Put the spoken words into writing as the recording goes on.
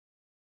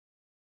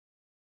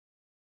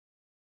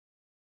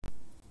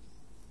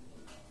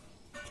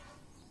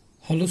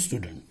Hello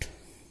student,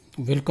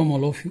 welcome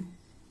all of you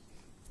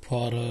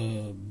for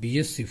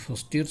BSc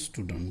first year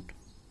student,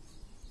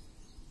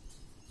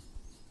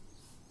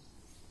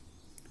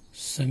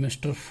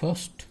 semester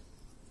first,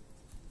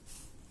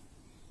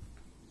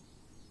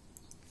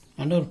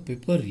 and our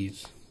paper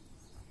is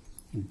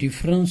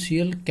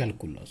differential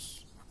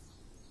calculus.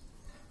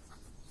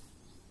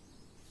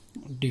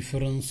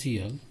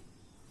 Differential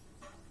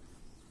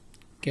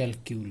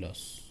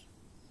calculus.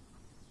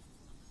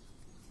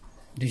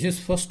 This is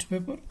first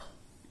paper.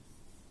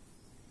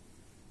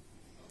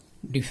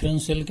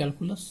 Differential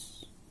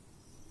calculus,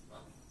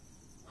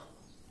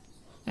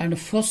 and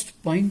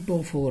first point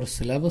of our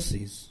syllabus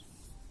is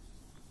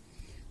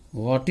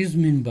what is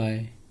meant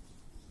by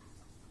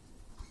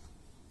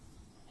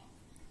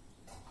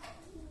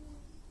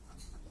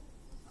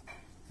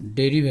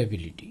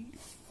derivability.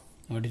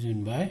 What is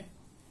meant by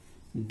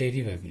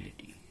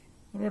derivability?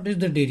 What is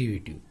the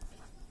derivative?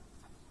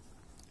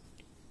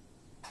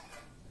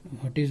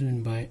 What is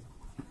meant by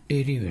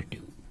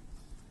derivative?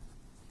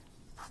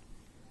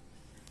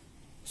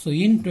 So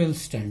in 12th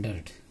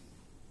standard,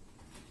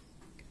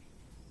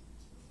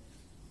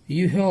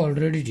 you have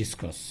already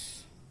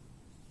discussed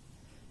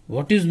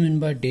what is meant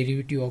by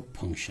derivative of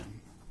function.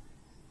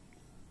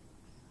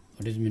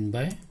 What is meant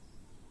by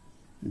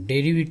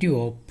derivative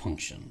of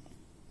function?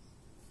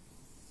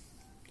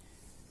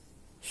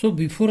 So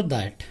before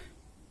that,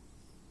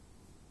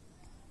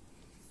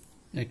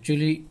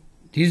 actually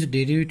this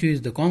derivative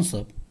is the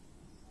concept,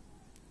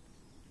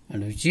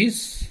 and which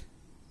is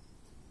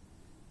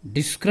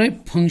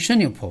describe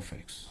function f of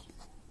x.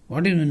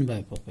 What is meant by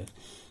f of x?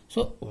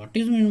 So what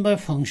is meant by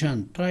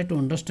function? Try to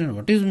understand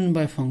what is meant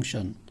by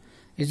function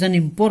is an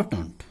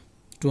important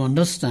to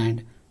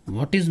understand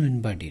what is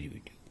meant by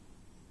derivative.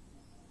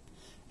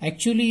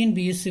 Actually in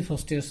BSc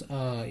first year,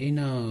 in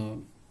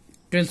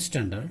 12th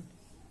standard,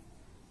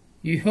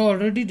 you have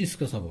already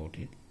discussed about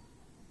it,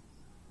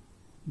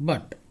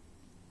 but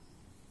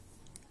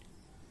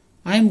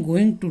I am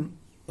going to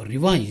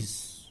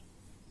revise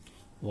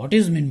what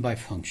is meant by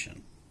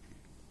function.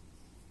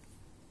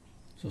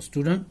 So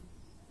student,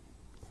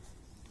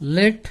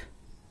 let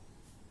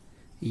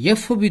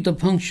f be the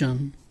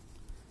function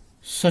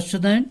such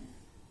that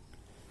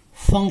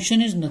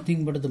function is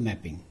nothing but the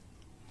mapping.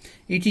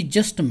 It is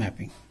just a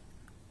mapping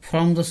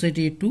from the set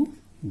A to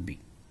B.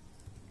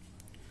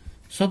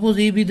 Suppose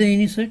A be the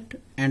any set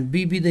and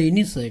B be the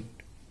any set,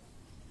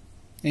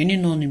 any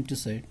non-empty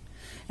set,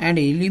 and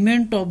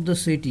element of the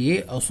set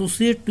A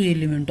associate to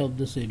element of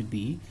the set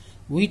B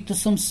with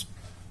some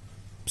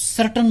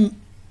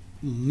certain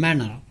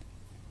manner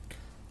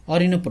or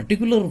in a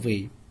particular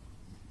way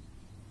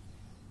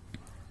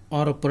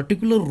or a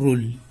particular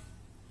rule,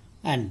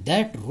 and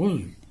that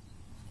rule,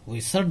 we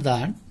said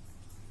that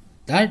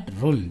that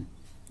rule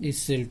is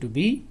said to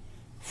be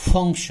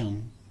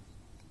function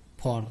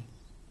for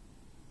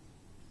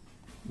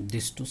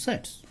these two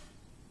sets.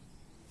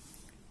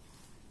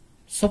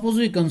 Suppose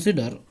we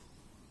consider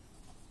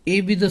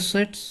A be the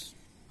sets,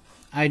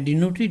 I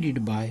denoted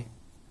it by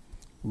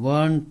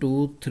 1,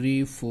 2,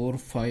 3, 4,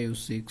 5,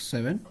 6,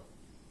 7,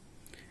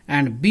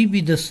 and B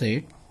be the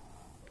set,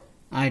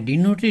 I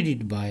denoted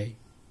it by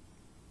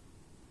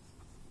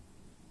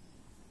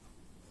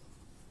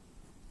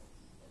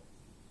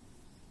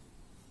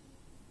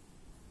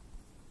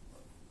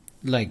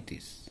like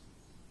this.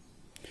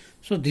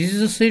 So this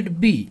is a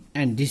set B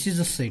and this is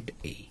a set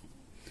A.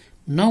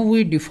 Now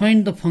we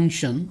define the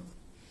function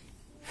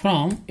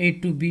from A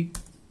to B.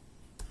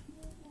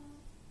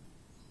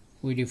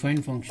 We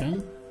define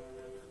function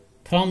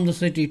from the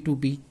set A to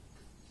B.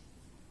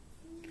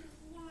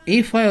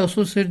 If I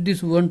associate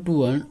this 1 to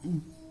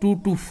 1,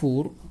 2 to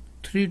 4,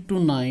 3 to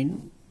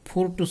 9,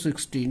 4 to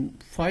 16,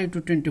 5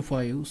 to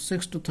 25,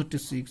 6 to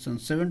 36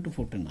 and 7 to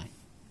 49.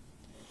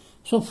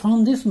 So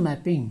from this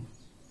mapping,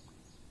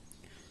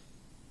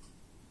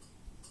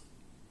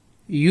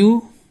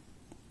 you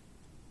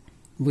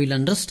will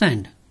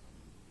understand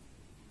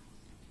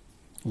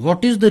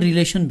what is the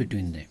relation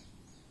between them.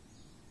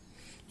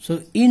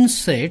 So in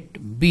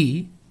set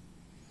B,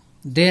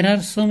 there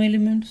are some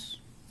elements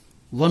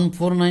 1,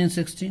 4, 9,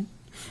 16,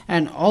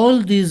 and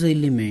all these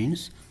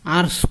elements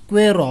are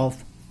square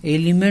of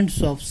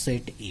elements of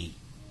set A.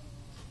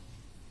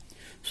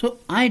 So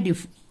I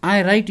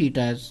write it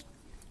as,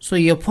 so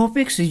f of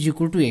x is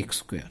equal to x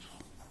square.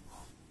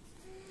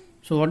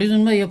 So what is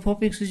meant by f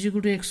of x is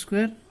equal to x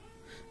square?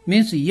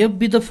 Means f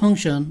be the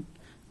function.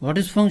 What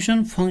is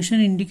function? Function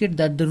indicate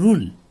that the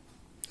rule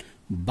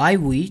by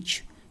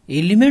which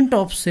element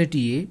of set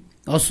A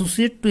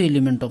associate to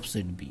element of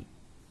set B.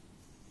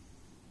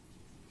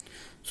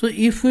 So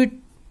if we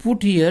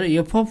put here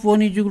f of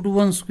 1 is equal to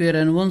 1 square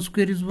and 1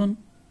 square is 1.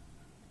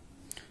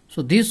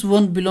 So this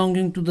one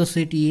belonging to the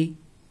set A.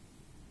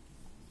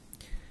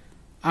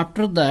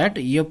 After that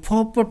f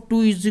of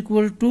 2 is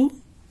equal to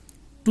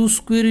 2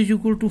 square is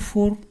equal to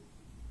 4.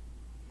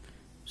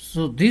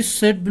 So this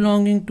set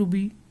belonging to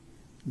B,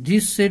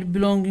 this set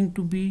belonging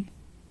to B,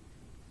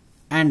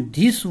 and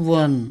this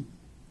one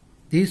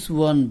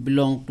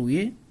belong to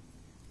A.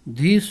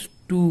 These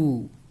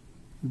two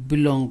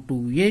belong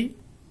to A,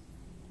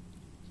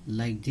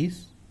 like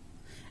this.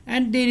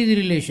 And there is a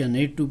relation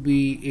A to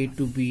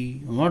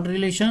B. What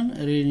relation?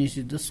 Relation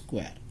is the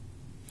square.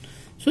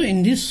 So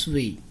in this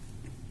way,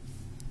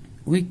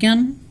 we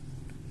can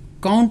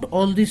count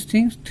all these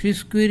things. 3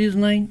 square is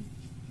 9.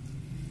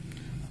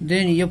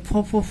 Then f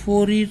of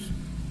 4 is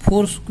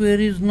 4 square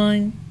is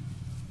 9.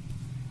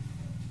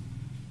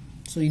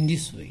 So in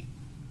this way.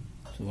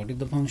 So what is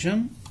the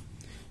function?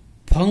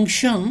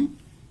 Function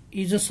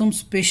is some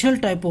special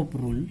type of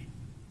rule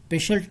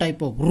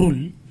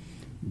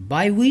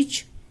by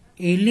which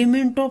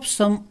element of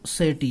some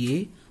set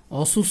A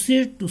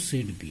associate to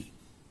set B.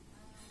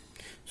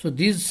 So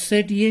this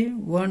set A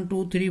 1,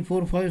 2, 3,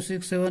 4, 5,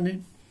 6, 7,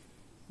 8.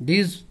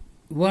 These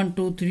 1,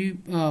 2, 3,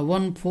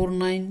 1, 4,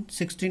 9,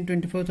 16,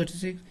 25,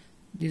 36.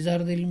 These are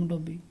the element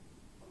of B.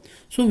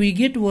 So we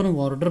get one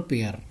order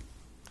pair.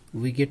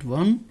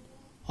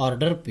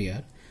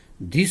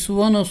 This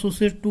one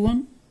associate to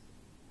 1,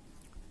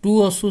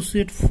 2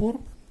 associate 4,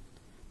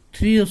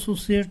 3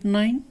 associate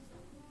 9,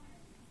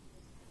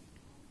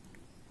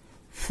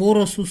 4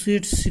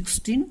 associate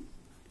 16,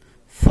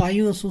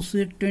 5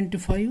 associate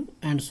 25,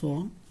 and so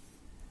on.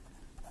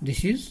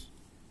 This is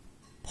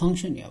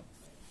function F.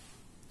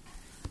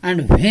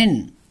 And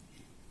when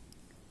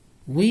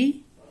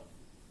we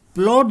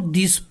plot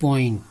this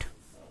point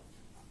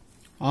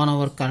on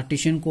our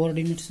Cartesian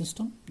coordinate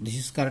system, this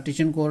is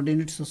Cartesian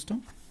coordinate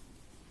system,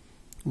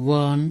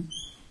 1,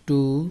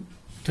 2,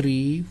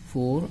 3,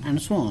 4,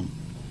 and so on.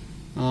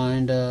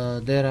 And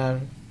there are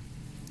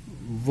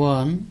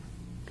 1.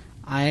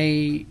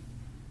 I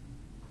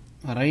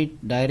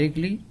write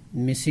directly,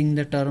 missing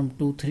the term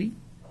 2, 3,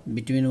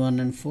 between 1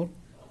 and 4,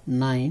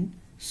 9,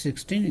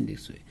 16 in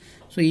this way.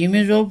 So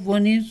image of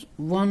 1 is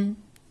 1,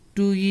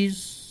 2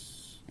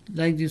 is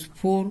like this,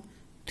 4,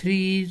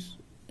 3 is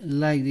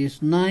like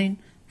this, 9,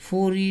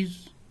 4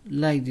 is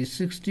like this,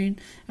 16,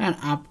 and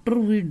after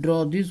we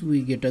draw this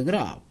we get a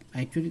graph.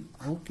 Actually,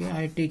 okay,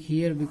 I take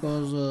here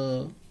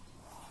because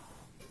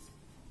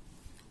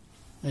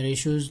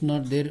ratio is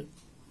not there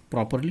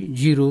properly.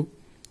 0,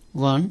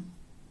 1,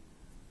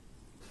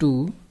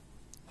 2,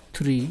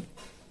 3,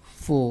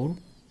 4,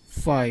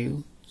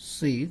 5,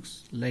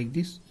 6, like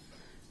this,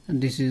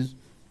 and this is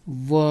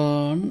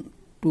 1,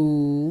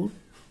 2,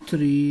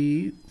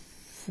 3,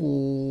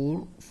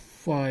 4,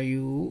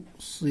 5,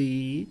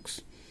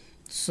 6,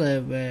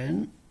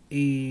 7,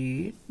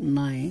 8,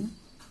 9.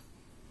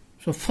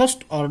 So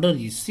first order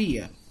is, see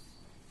here,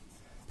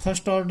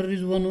 first order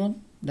is 1,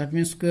 1, that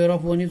means square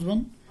of 1 is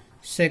 1.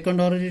 Second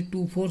order is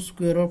 2, 4,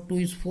 square of 2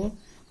 is 4.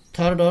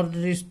 Third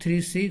order is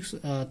 3, 6,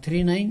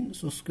 3, 9,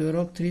 so square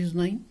of 3 is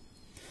 9.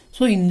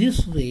 So in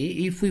this way,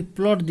 if we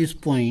plot this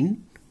point,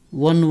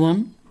 1,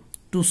 1,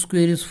 2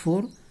 square is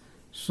 4,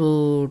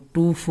 so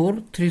 2,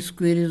 4, 3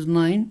 square is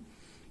 9,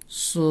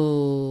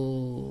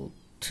 so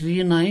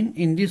 3, 9,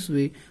 in this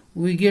way,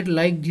 we get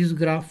like this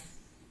graph.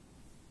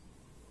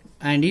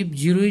 And if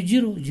 0 is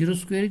 0, 0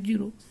 square is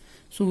 0,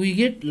 so we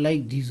get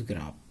like this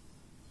graph.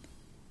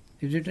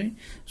 Is it right?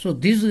 So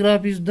this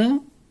graph is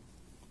the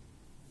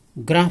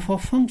graph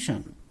of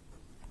function.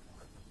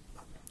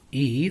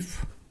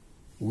 If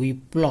we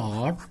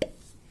plot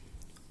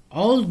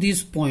all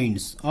these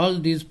points,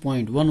 1,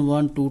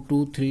 1, 2,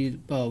 2, 3,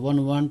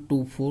 1, 1,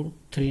 2, 4,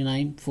 3,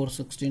 9, 4,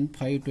 16,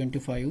 5,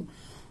 25,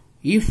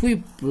 if we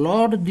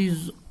plot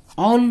these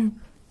all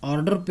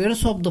order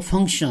pairs of the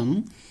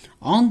function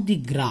on the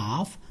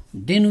graph,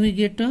 then we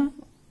get a,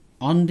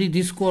 on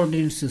this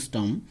coordinate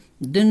system,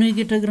 then we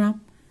get a graph.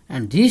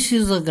 And this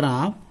is a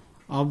graph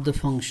of the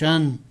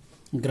function,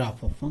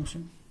 graph of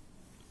function.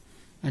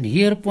 And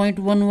here point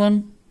 1,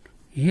 1,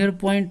 here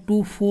point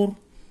 2, 4,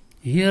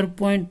 here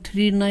point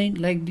 3, 9,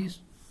 like this.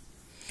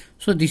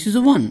 So this is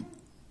a 1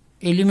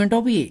 element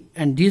of A,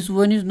 and this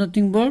 1 is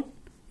nothing but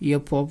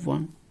f of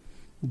 1.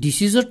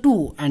 This is a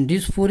 2, and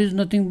this 4 is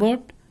nothing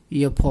but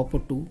f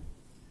of 2.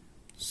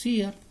 See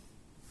here,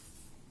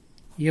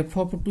 f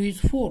of 2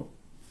 is 4,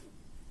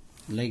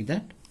 like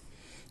that.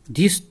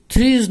 This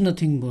 3 is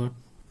nothing but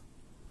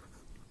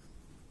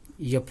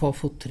f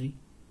of 3.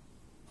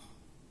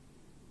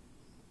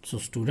 So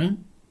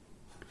student,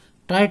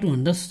 try to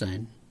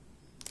understand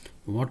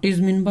what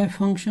is meant by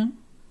function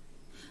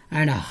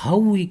and how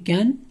we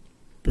can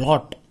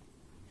plot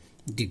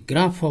the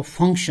graph of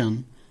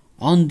function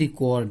on the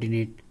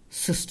coordinate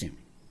system.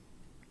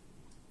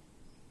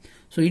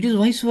 So it is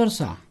vice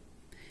versa.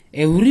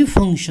 Every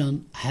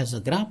function has a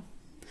graph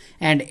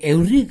and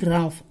every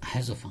graph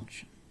has a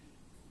function.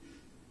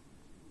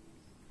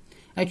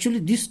 Actually,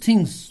 these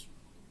things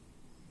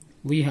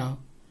we have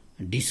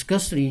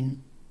discussed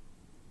in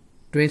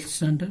 12th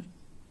standard,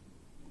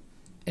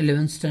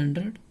 11th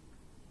standard.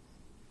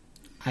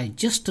 I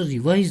just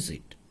revise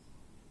it.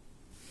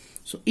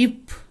 So if,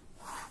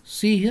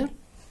 see here,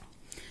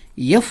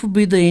 f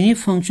be the any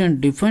function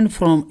defined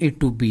from A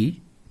to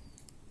B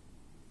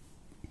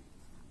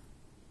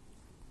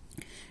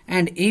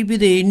and A be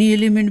the any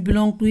element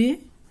belong to A,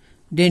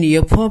 then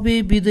f of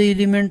A be the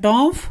element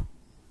of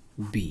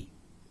B.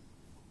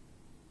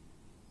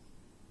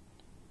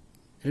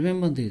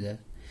 Remember this.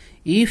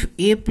 If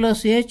A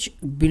plus H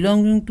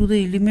belonging to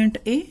the element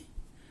A,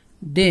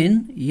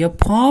 then f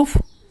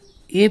of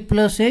A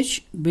plus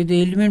H with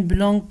the element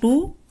belong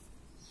to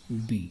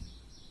B.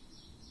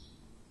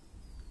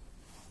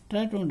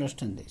 Try to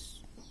understand this.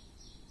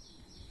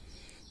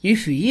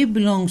 If A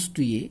belongs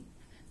to A,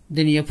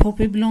 then f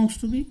of A belongs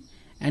to B,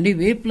 and if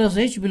A plus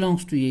H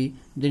belongs to A,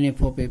 then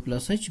f of A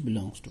plus H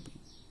belongs to B.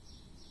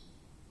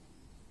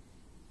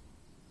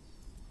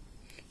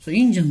 So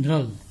in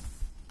general,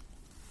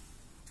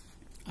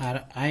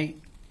 I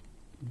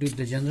did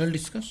the general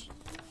discuss,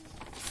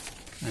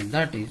 and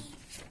that is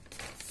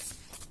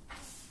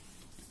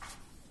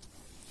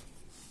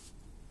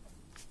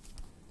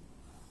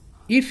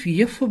if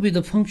f be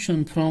the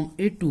function from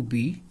A to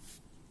B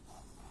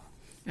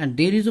and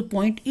there is a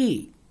point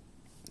A,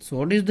 so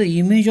what is the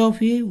image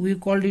of A? We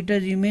called it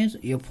as image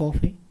f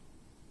of A.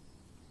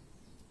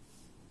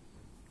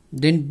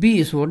 Then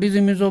B, so what is the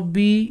image of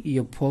B?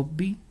 F of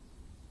B.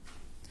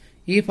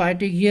 If I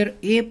take here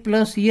A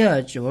plus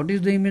H, what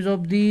is the image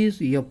of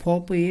this? F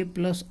of A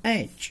plus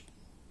H.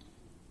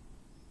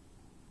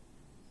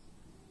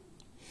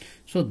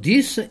 So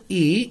this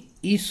A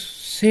is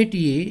set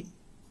A,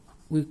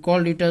 we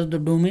called it as the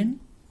domain,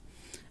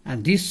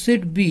 and this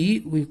set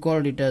B, we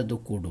called it as the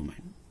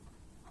codomain.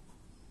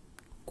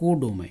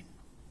 Codomain.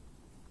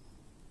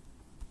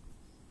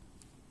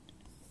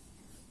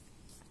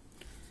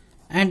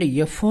 And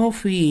f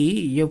of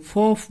A, f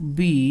of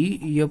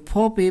B, f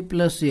of A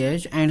plus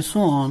H, and so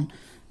on,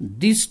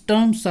 these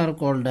terms are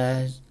called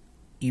as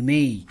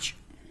image.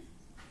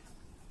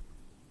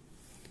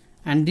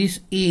 And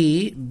this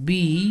A,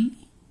 B,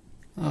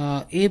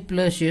 A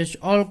plus H,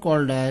 all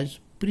called as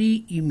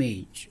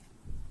pre-image.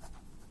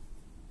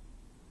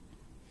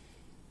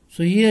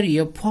 So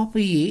here f of A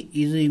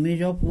is the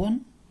image of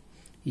 1,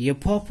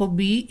 f of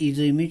B is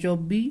the image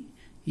of B,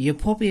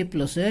 f of A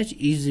plus H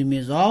is the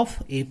image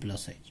of A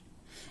plus H.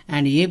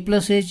 And A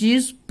plus H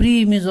is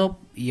pre-image of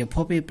f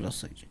of A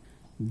plus H.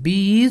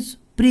 B is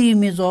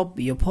pre-image of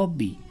f of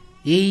B.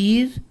 A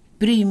is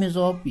pre-image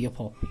of f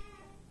of B.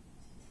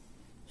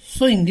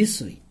 So in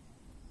this way,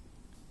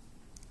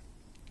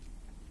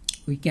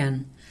 we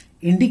can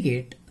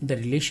indicate the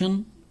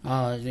relation,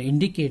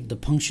 indicate the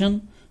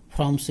function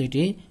from set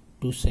A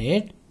to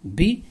set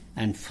B.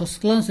 And first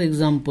class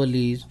example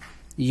is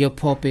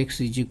f of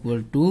x is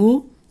equal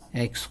to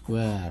x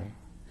square.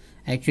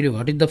 Actually,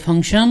 what is the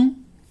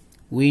function?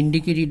 We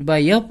indicate it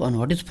by f. And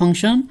what is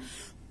function?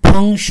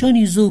 Function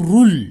is a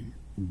rule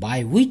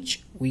by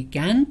which we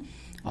can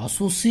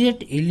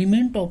associate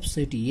element of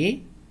set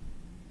A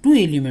to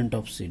element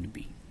of set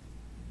B.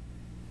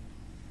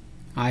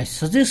 I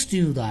suggest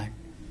you that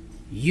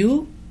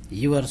you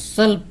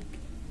yourself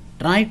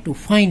try to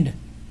find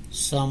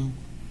some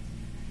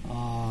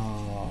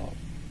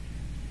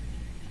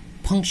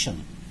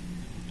function.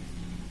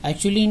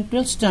 Actually in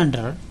 12th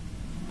standard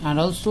and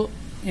also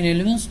in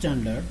 11th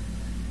standard,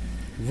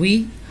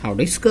 we have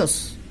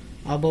discussed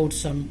about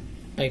some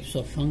types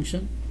of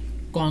function: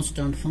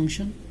 constant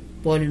function,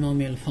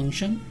 polynomial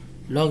function,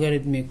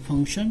 logarithmic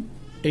function,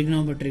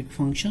 trigonometric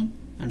function,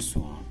 and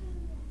so on.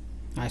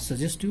 I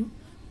suggest you,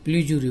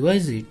 please you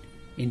revise it.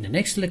 In the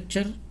next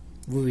lecture,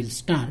 we will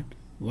start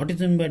what is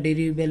meant by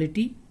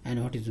derivability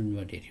and what is meant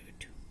by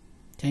derivative.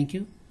 Thank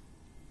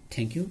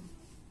you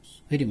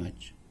very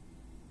much.